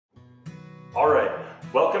All right,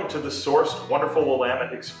 welcome to the Sourced Wonderful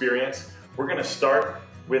Willamette experience. We're gonna start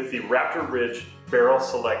with the Raptor Ridge Barrel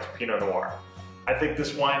Select Pinot Noir. I think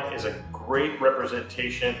this wine is a great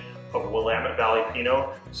representation of Willamette Valley Pinot,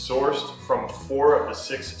 sourced from 4 of the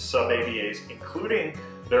 6 sub-AVAs, including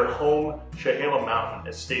their home Chehalem Mountain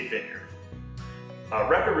Estate Vineyard.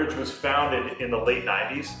 Raptor Ridge was founded in the late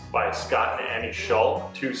 90s by Scott and Annie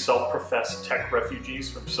Shull, 2 self-professed tech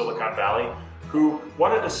refugees from Silicon Valley who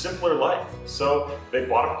wanted a simpler life. So they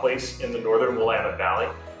bought a place in the northern Willamette Valley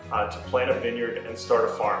to plant a vineyard and start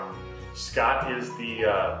a farm. Scott is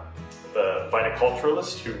the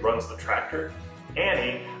viticulturalist who runs the tractor.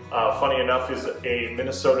 Annie, funny enough, is a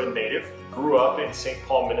Minnesota native, grew up in St.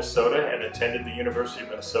 Paul, Minnesota, and attended the University of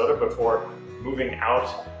Minnesota before moving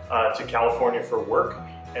out to California for work,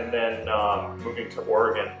 and then moving to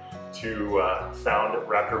Oregon to found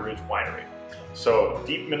Raptor Ridge Winery. So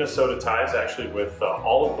deep Minnesota ties actually with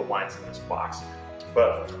all of the wines in this box.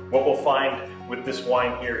 But what we'll find with this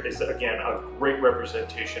wine here is, again, a great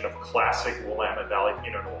representation of classic Willamette Valley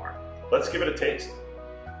Pinot Noir. Let's give it a taste.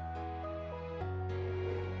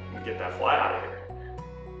 Let me get that fly out of here.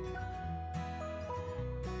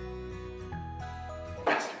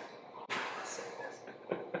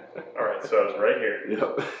 All right, so it's right here.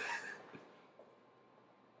 Yep.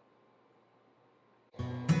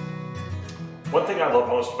 One thing I love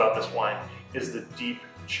most about this wine is the deep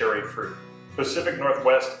cherry fruit. Pacific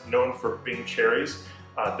Northwest, known for Bing cherries.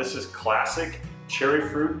 This is classic cherry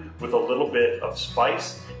fruit with a little bit of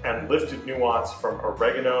spice and lifted nuance from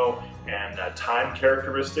oregano and thyme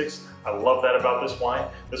characteristics. I love that about this wine.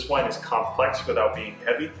 This wine is complex without being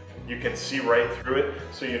heavy. You can see right through it,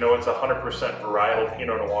 so you know it's 100% varietal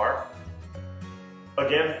Pinot Noir.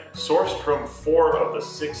 Again, sourced from 4 of the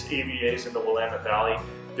 6 AVAs in the Willamette Valley,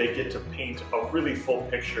 they get to paint a really full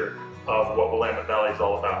picture of what Willamette Valley is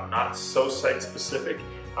all about. Not so site-specific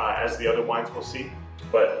as the other wines we'll see,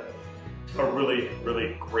 but a really,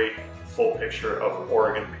 really great full picture of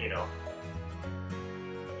Oregon Pinot.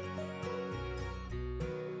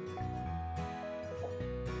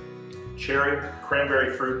 Cherry,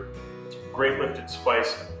 cranberry fruit, great lifted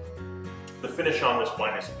spice. The finish on this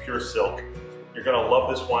wine is pure silk. You're gonna love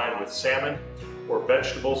this wine with salmon or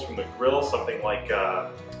vegetables from the grill, something like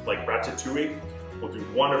ratatouille will do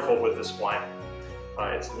wonderful with this wine.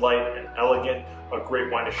 It's light and elegant, a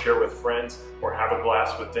great wine to share with friends or have a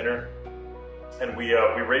glass with dinner. And we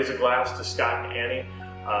raise a glass to Scott and Annie,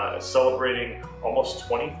 celebrating almost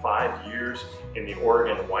 25 years in the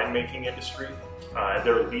Oregon winemaking industry.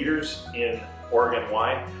 They're leaders in Oregon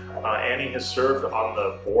wine. Annie has served on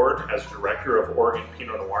the board as director of Oregon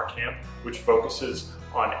Pinot Noir Camp, which focuses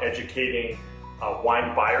on educating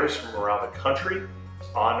wine buyers from around the country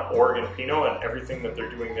on Oregon Pinot and everything that they're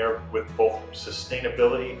doing there with both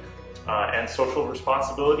sustainability and social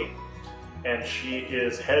responsibility. And she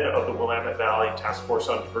is head of the Willamette Valley Task Force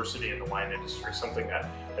on Diversity in the wine industry, something that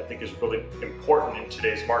I think is really important in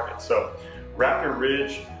today's market. So Raptor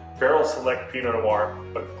Ridge Barrel Select Pinot Noir,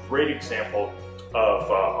 a great example of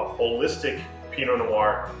a holistic Pinot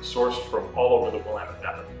Noir sourced from all over the Willamette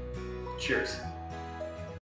Valley. Cheers.